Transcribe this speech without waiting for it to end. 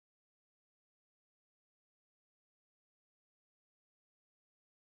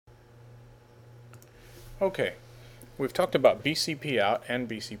Okay, we've talked about BCP out and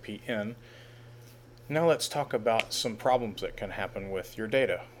BCP in. Now let's talk about some problems that can happen with your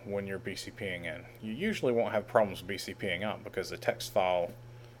data when you're BCPing in. You usually won't have problems BCPing out because the text file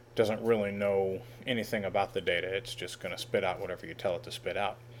doesn't really know anything about the data. It's just going to spit out whatever you tell it to spit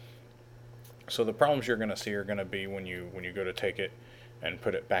out. So the problems you're going to see are going to be when you go to take it and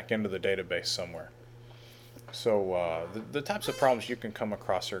put it back into the database somewhere. So the types of problems you can come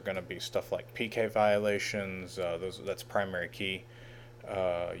across are going to be stuff like PK violations. That's primary key.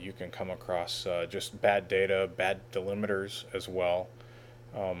 You can come across just bad data, bad delimiters as well.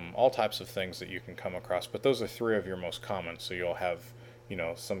 All types of things that you can come across, but those are three of your most common. So you'll have,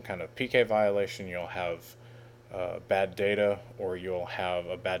 some kind of PK violation. You'll have bad data, or you'll have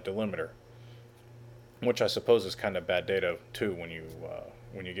a bad delimiter, which I suppose is kind of bad data too when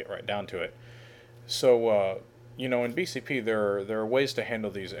you get right down to it. So in BCP there are ways to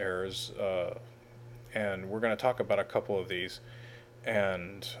handle these errors, and we're going to talk about a couple of these,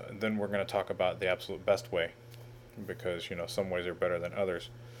 and then we're going to talk about the absolute best way, because some ways are better than others.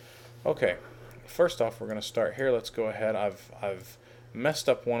 Okay, first off, we're going to start here. Let's go ahead. I've messed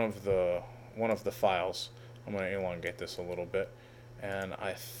up one of the files. I'm going to elongate this a little bit, and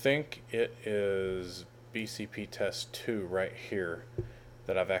I think it is BCP test 2 right here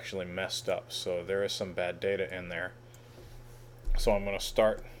that I've actually messed up. So there is some bad data in there. So I'm going to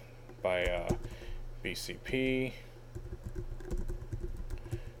start by BCP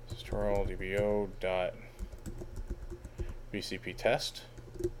tutorial dbo dot BCP test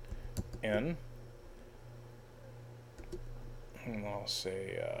in, and I'll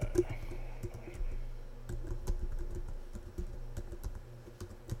say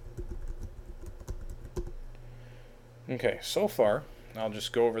okay, so far I'll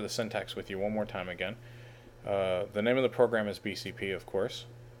just go over the syntax with you one more time again. The name of the program is BCP, of course,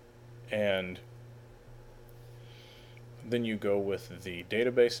 and then you go with the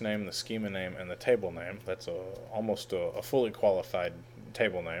database name, the schema name, and the table name. That's almost a fully qualified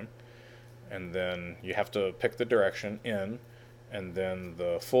table name. And then you have to pick the direction in, and then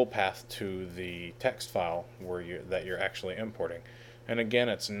the full path to the text file that you're actually importing. And again,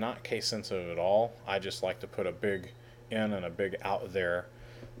 it's not case sensitive at all. I just like to put a big in and a big out there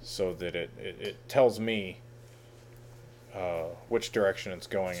so that it tells me which direction it's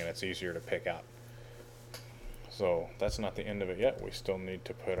going, and it's easier to pick out. So that's not the end of it yet. We still need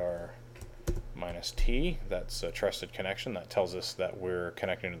to put our -T. That's a trusted connection. That tells us that we're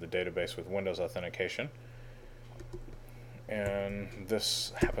connecting to the database with Windows authentication. And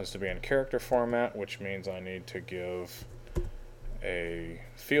this happens to be in character format, which means I need to give a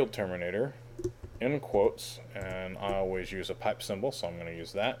field terminator in quotes, and I always use a pipe symbol, so I'm going to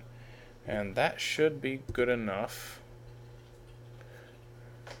use that. And that should be good enough.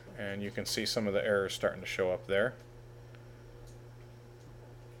 And you can see some of the errors starting to show up there.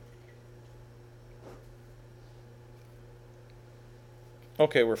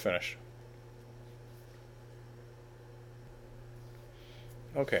 Okay, we're finished.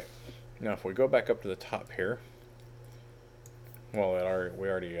 Okay, now if we go back up to the top here, well, we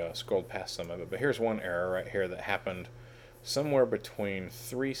already scrolled past some of it, but here's one error right here that happened somewhere between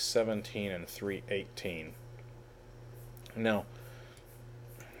 317 and 318. Now,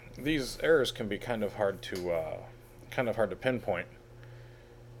 these errors can be kind of hard to pinpoint.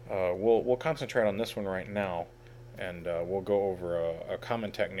 We'll concentrate on this one right now, and we'll go over a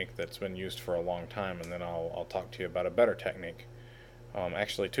common technique that's been used for a long time, and then I'll talk to you about a better technique.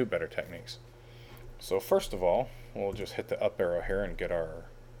 Actually, two better techniques. So first of all, we'll just hit the up arrow here and get our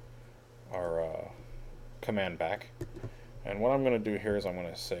command back. And what I'm going to do here is I'm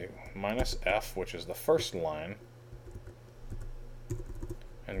going to say -F, which is the first line,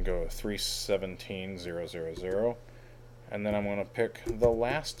 and go 317.000, and then I'm going to pick the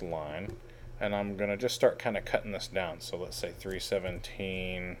last line, and I'm going to just start kind of cutting this down. So let's say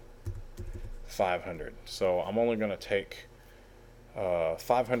 317.500. So I'm only going to take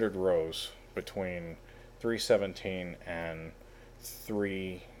 500 rows between 317 and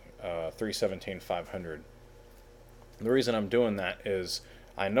 317.500. The reason I'm doing that is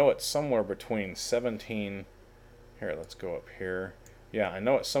I know it's somewhere between 17. Here, let's go up here. Yeah, I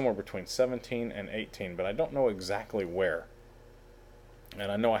know it's somewhere between 17 and 18, but I don't know exactly where.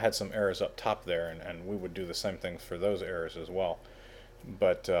 And I know I had some errors up top there, and we would do the same thing for those errors as well.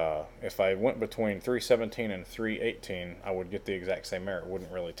 But if I went between 317 and 318, I would get the exact same error. It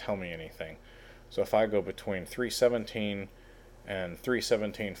wouldn't really tell me anything. So if I go between 317 and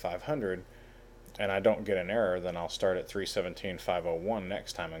 317.500, and I don't get an error, then I'll start at 317.501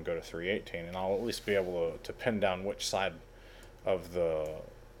 next time and go to 318, and I'll at least be able to pin down which side of the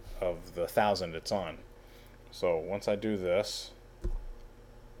 1000 it's on. So once I do this,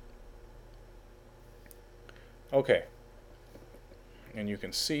 okay, and you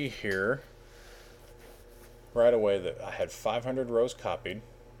can see here right away that I had 500 rows copied,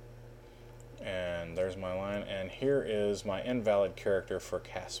 and there's my line, and here is my invalid character for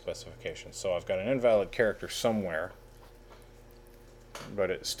cast specification. So I've got an invalid character somewhere,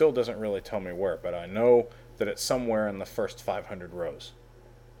 but it still doesn't really tell me where, but I know that it's somewhere in the first 500 rows.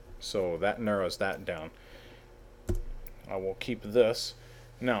 So that narrows that down. I will keep this.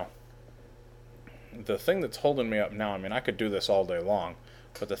 Now, the thing that's holding me up now, I mean, I could do this all day long,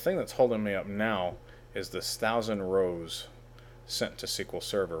 but the thing that's holding me up now is this 1,000 rows sent to SQL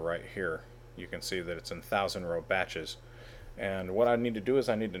Server right here. You can see that it's in 1,000 row batches. And what I need to do is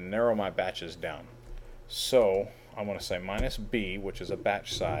I need to narrow my batches down. So I'm going to say -b, which is a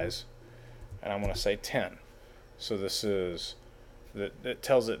batch size, and I'm going to say 10. So this is that it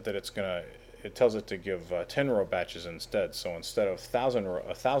tells it that it tells it to give 10 row batches instead. So instead of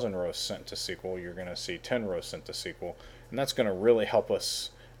 1,000 rows sent to SQL, you're going to see 10 rows sent to SQL, and that's going to really help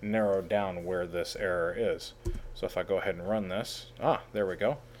us narrow down where this error is. So if I go ahead and run this, there we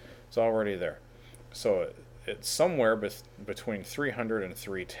go. It's already there. So it's somewhere between 300 and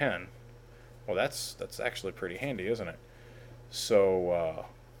 310. Well, that's actually pretty handy, isn't it? So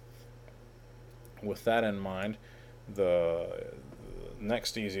with that in mind, the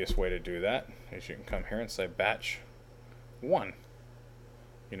next easiest way to do that is you can come here and say batch 1.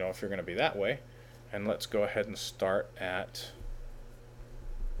 You know, if you're going to be that way. And let's go ahead and start at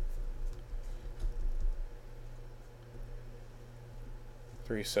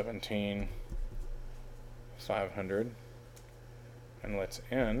 317, 500, and let's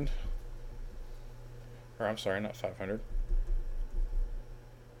end, or I'm sorry, not 500,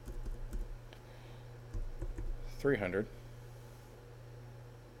 300,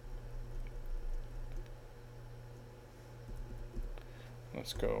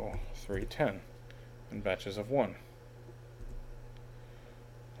 let's go 310 in batches of 1.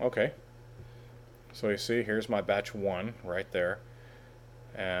 Okay, so you see here's my batch 1 right there.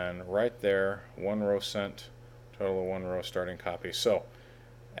 And right there, 1 row sent, total of 1 row starting copy. So,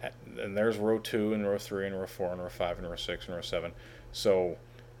 and there's row 2 and row 3 and row 4 and row 5 and row 6 and row 7. So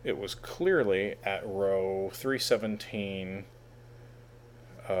it was clearly at row 317,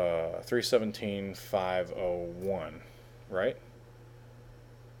 501, right?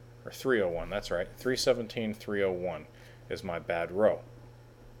 Or 301, that's right. 317, 301 is my bad row.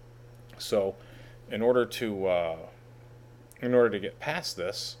 So in order to get past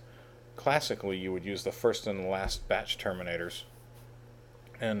this, classically you would use the first and the last batch terminators.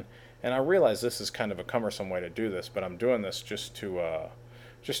 And I realize this is kind of a cumbersome way to do this, but I'm doing this just to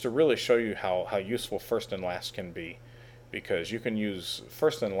really show you how useful first and last can be, because you can use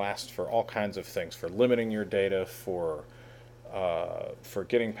first and last for all kinds of things, for limiting your data, for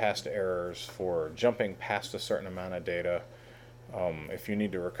getting past errors, for jumping past a certain amount of data. If you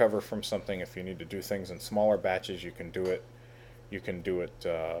need to recover from something, if you need to do things in smaller batches, you can do it. You can do it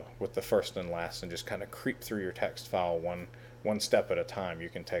with the first and last, and just kind of creep through your text file one step at a time. You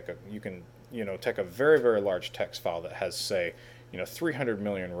can take a very, very large text file that has, say, 300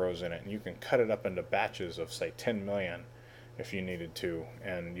 million rows in it, and you can cut it up into batches of, say, 10 million if you needed to,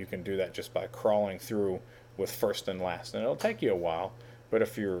 and you can do that just by crawling through with first and last. And it'll take you a while, but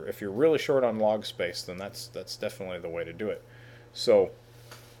if you're really short on log space, then that's definitely the way to do it. So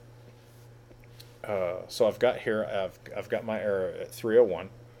I've got here, I've got my error at 301,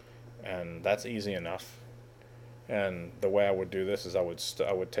 and that's easy enough. And the way I would do this is I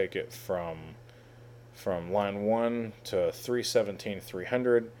would take it from line 1 to 317,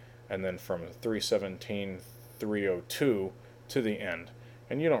 300, and then from 317, 302 to the end.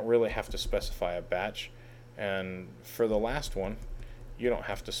 And you don't really have to specify a batch. And for the last one, you don't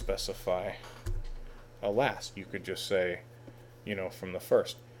have to specify a last. You could just say, from the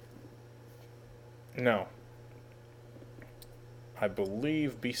first. Now, I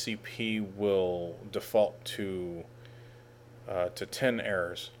believe BCP will default to 10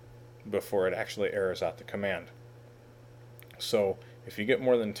 errors before it actually errors out the command. So if you get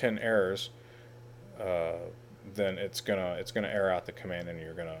more than 10 errors, then it's gonna error out the command,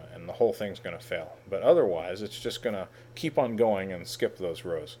 and the whole thing's gonna fail. But otherwise, it's just gonna keep on going and skip those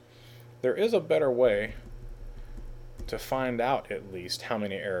rows. There is a better way to find out at least how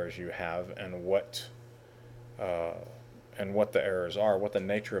many errors you have and what the errors are, what the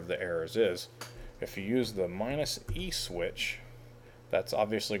nature of the errors is. If you use the -e switch, that's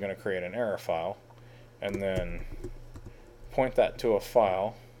obviously going to create an error file, and then point that to a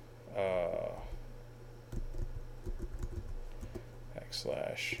file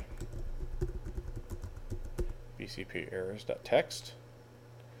BCP errors.text.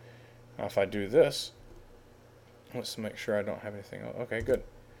 Now if I do this, let's make sure I don't have anything. Okay, good.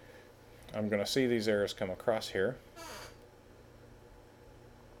 I'm going to see these errors come across here.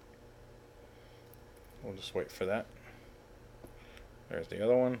 We'll just wait for that. There's the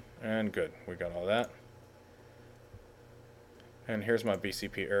other one, and good. We got all that. And here's my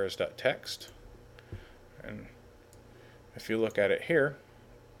BCP errors.text. And if you look at it here,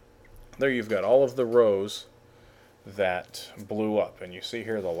 there you've got all of the rows that blew up. And you see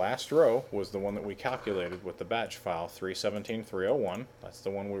here the last row was the one that we calculated with the batch file 317301. That's the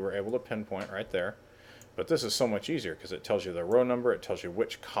one we were able to pinpoint right there. But this is so much easier because it tells you the row number, it tells you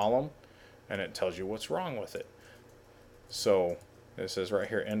which column, and it tells you what's wrong with it. So it says right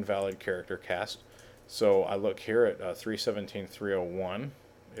here invalid character cast. So I look here at 317301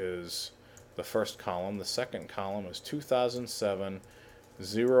 is the first column. The second column is 2007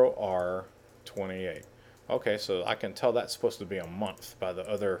 0R28. Okay, so I can tell that's supposed to be a month by the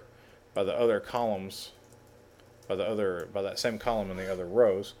other columns, by that same column in the other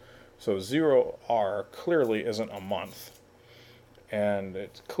rows. So 0R clearly isn't a month, and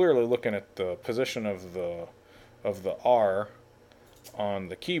it's clearly looking at the position of the R on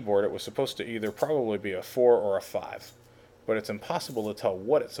the keyboard. It was supposed to either probably be a 4 or a 5, but it's impossible to tell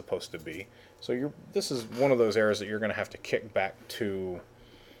what it's supposed to be. So this is one of those errors that you're going to have to kick back to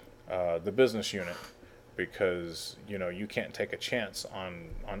the business unit, because you can't take a chance on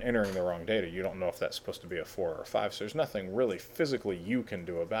entering the wrong data. You don't know if that's supposed to be a 4 or a 5, so there's nothing really physically you can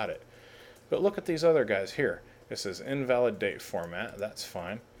do about it. But look at these other guys here. It says invalid date format. That's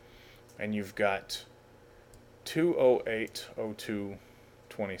fine. And you've got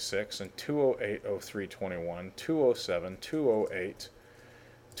 2080226 and 2080321, 207, 208,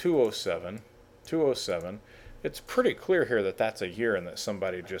 207, 207. It's pretty clear here that that's a year and that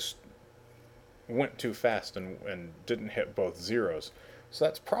somebody just went too fast and didn't hit both zeros. So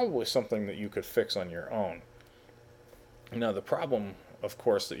that's probably something that you could fix on your own. Now the problem, of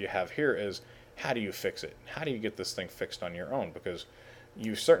course, that you have here is, how do you fix it? How do you get this thing fixed on your own? Because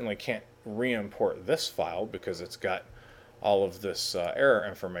you certainly can't re-import this file because it's got all of this error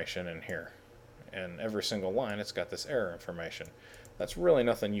information in here. And every single line, it's got this error information. That's really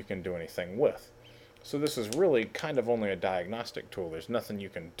nothing you can do anything with. So this is really kind of only a diagnostic tool. There's nothing you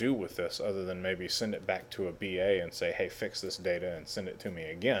can do with this other than maybe send it back to a BA and say, hey, fix this data and send it to me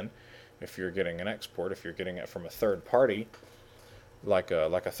again. If you're getting an export, if you're getting it from a third party, like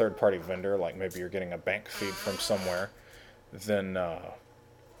a third party vendor, like maybe you're getting a bank feed from somewhere, then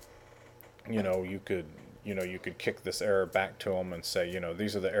you could kick this error back to them and say,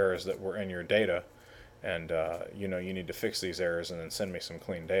 these are the errors that were in your data, and you need to fix these errors and then send me some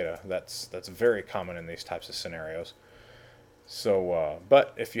clean data. That's very common in these types of scenarios. So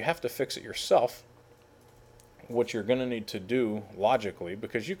but if you have to fix it yourself, what you're going to need to do logically,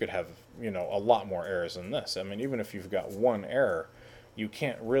 because you could have a lot more errors than this. I mean, even if you've got one error, you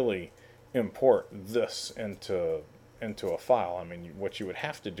can't really import this into a file. I mean, what you would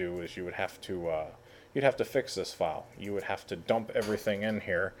have to do is you'd have to fix this file. You would have to dump everything in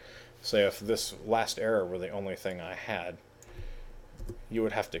here. Say if this last error were the only thing I had, you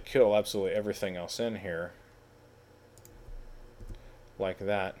would have to kill absolutely everything else in here, like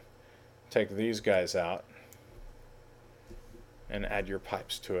that. Take these guys out and add your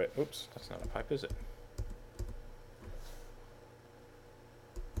pipes to it. Oops, that's not a pipe, is it?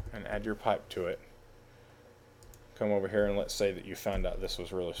 And add your pipe to it. Come over here and let's say that you found out this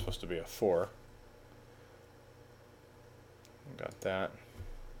was really supposed to be a 4. Got that.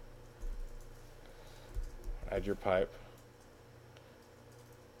 Add your pipe.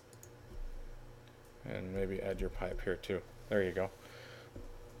 And maybe add your pipe here too. There you go.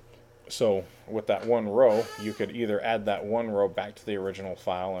 So with that one row, you could either add that one row back to the original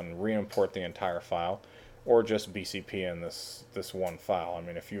file and re-import the entire file, or just BCP in this one file. I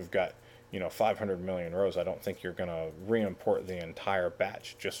mean, if you've got 500 million rows, I don't think you're going to re-import the entire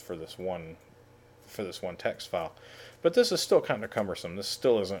batch just for this one text file. But this is still kind of cumbersome. This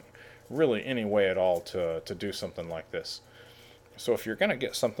still isn't really any way at all to do something like this. So if you're going to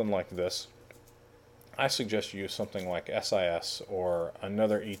get something like this, I suggest you use something like SIS or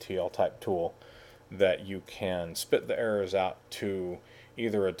another ETL type tool that you can spit the errors out to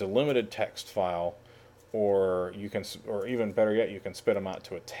either a delimited text file, or even better yet, you can spit them out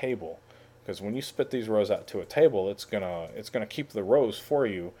to a table. Because when you spit these rows out to a table, it's gonna keep the rows for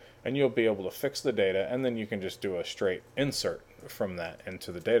you, and you'll be able to fix the data, and then you can just do a straight insert from that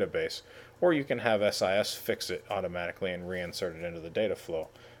into the database, or you can have SIS fix it automatically and reinsert it into the data flow.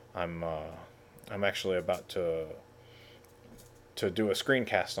 I'm actually about to do a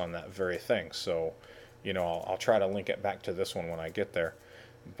screencast on that very thing. So I'll try to link it back to this one when I get there.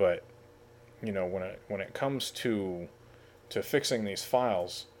 But when it comes to fixing these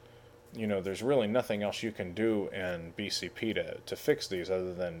files, there's really nothing else you can do in BCP to fix these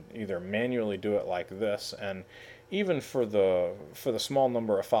other than either manually do it like this, and even for the small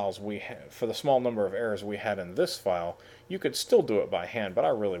number of files for the small number of errors we had in this file, you could still do it by hand, but I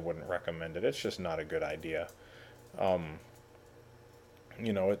really wouldn't recommend it. It's just not a good idea.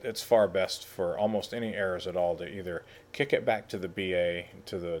 It's far best for almost any errors at all to either kick it back to the BA,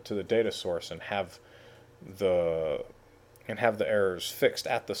 to the data source, and have the errors fixed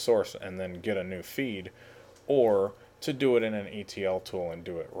at the source and then get a new feed, or to do it in an ETL tool and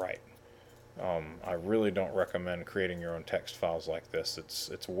do it right. I really don't recommend creating your own text files like this.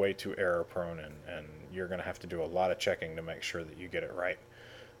 It's way too error prone, and you're going to have to do a lot of checking to make sure that you get it right.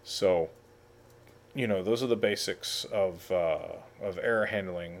 So, those are the basics of error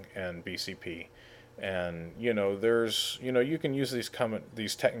handling and BCP. And there's you can use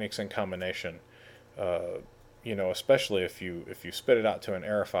these techniques in combination. Especially if you spit it out to an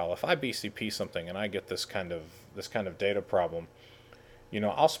error file. If I BCP something and I get this kind of data problem,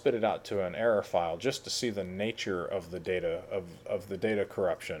 I'll spit it out to an error file just to see the nature of the data of the data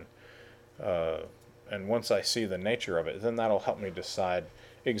corruption. And once I see the nature of it, then that'll help me decide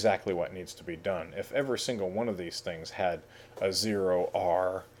exactly what needs to be done. If every single one of these things had a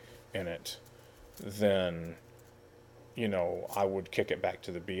 0R in it, then I would kick it back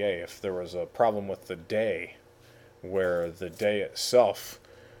to the BA. If there was a problem with the day, where the day itself,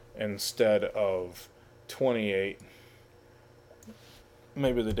 instead of 28,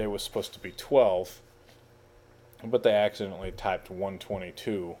 maybe the day was supposed to be 12, but they accidentally typed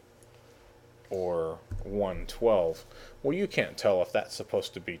 122 or 112. Well, you can't tell if that's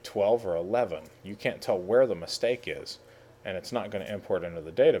supposed to be 12 or 11. You can't tell where the mistake is, and it's not going to import into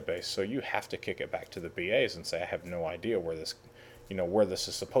the database, so you have to kick it back to the BAs and say, I have no idea where this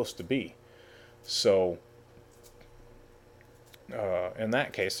is supposed to be. So in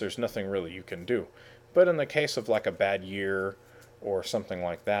that case, there's nothing really you can do. But in the case of like a bad year or something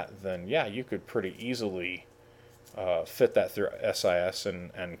like that, then yeah, you could pretty easily fit that through SIS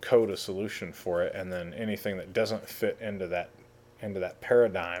and code a solution for it, and then anything that doesn't fit into that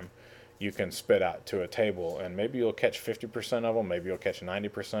paradigm, you can spit out to a table, and maybe you'll catch 50% of them, maybe you'll catch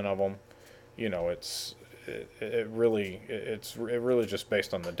 90% of them. It's really just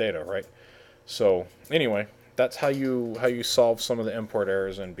based on the data, right? So anyway, that's how you solve some of the import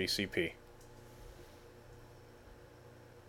errors in BCP.